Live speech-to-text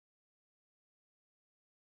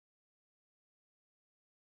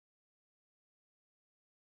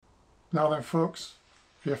Now then folks,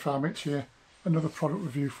 VFR Mitch here, another product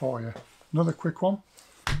review for you. Another quick one.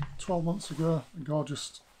 12 months ago, a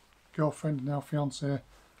gorgeous girlfriend, now fiance,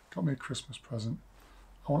 got me a Christmas present.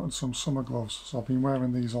 I wanted some summer gloves, so I've been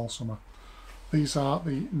wearing these all summer. These are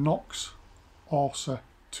the Knox Orsa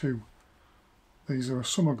II. These are a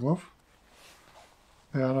summer glove.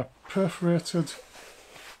 They are a perforated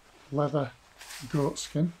leather goat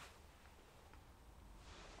skin.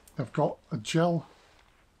 They've got a gel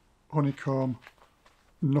honeycomb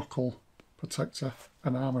knuckle protector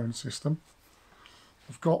and armouring system.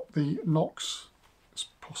 I've got the Knox, it's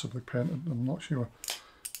possibly painted, I'm not sure,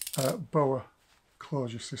 boa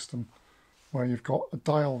closure system, where you've got a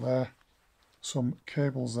dial there, some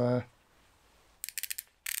cables there.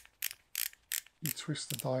 You twist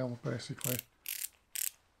the dial basically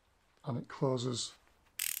and it closes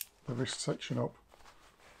the wrist section up.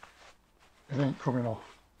 It ain't coming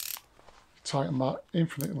off. Tighten that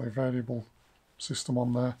infinitely variable system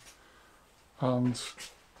on there, and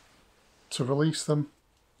to release them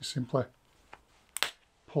you simply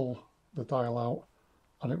pull the dial out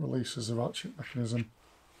and it releases the ratchet mechanism,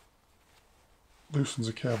 loosens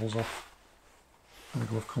the cables off and the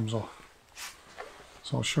glove comes off.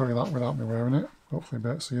 So I'll show you that without me wearing it, hopefully you'll be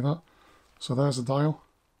able to see that. So there's the dial,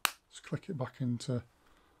 just click it back into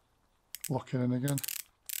locking in again.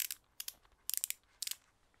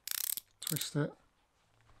 Twist it,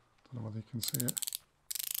 don't know whether you can see it.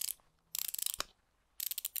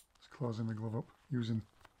 It's closing the glove up using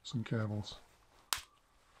some cables.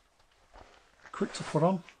 Quick to put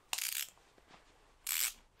on.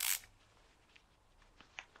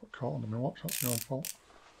 Got caught under my watch, that's my own fault.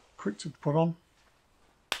 Quick to put on,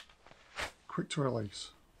 quick to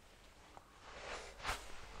release.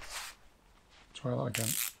 Try that again.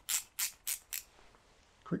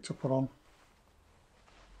 Quick to put on.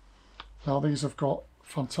 Now these have got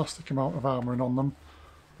fantastic amount of armouring on them.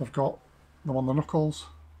 They've got them on the knuckles.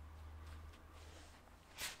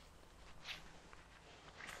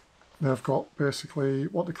 They've got basically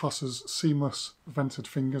what they class as seamless vented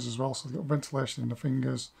fingers as well. So they've got ventilation in the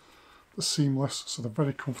fingers. They're seamless, so they're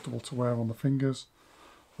very comfortable to wear on the fingers.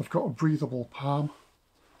 They've got a breathable palm.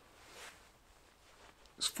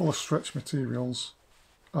 It's full of stretch materials.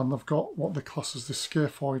 And they've got what they class as the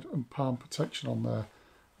scaphoid and palm protection on there,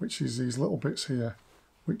 which is these little bits here,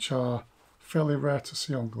 which are fairly rare to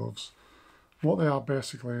see on gloves. What they are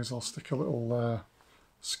basically is, I'll stick a little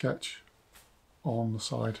sketch on the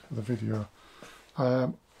side of the video.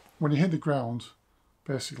 When you hit the ground,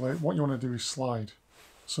 basically what you want to do is slide.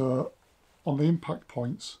 So on the impact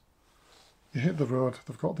points, you hit the road,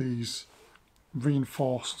 they've got these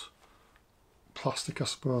reinforced plastic, I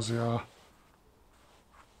suppose they are,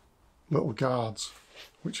 little guards,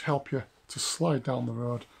 which help you to slide down the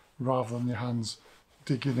road rather than your hands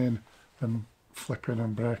digging in and flipping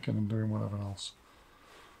and braking and doing whatever else.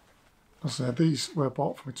 As I said, these were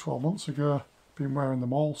bought for me 12 months ago, been wearing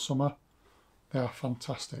them all summer. They are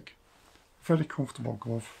fantastic. Very comfortable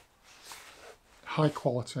glove, high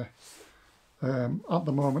quality. At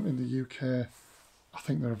the moment in the UK, I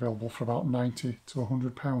think they're available for about £90 to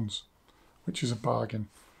 £100, which is a bargain.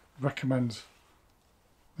 Recommend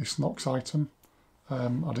this Knox item.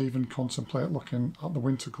 I'd even contemplate looking at the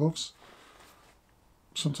winter gloves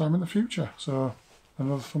sometime in the future. So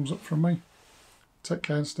another thumbs up from me. Take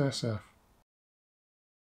care and stay safe.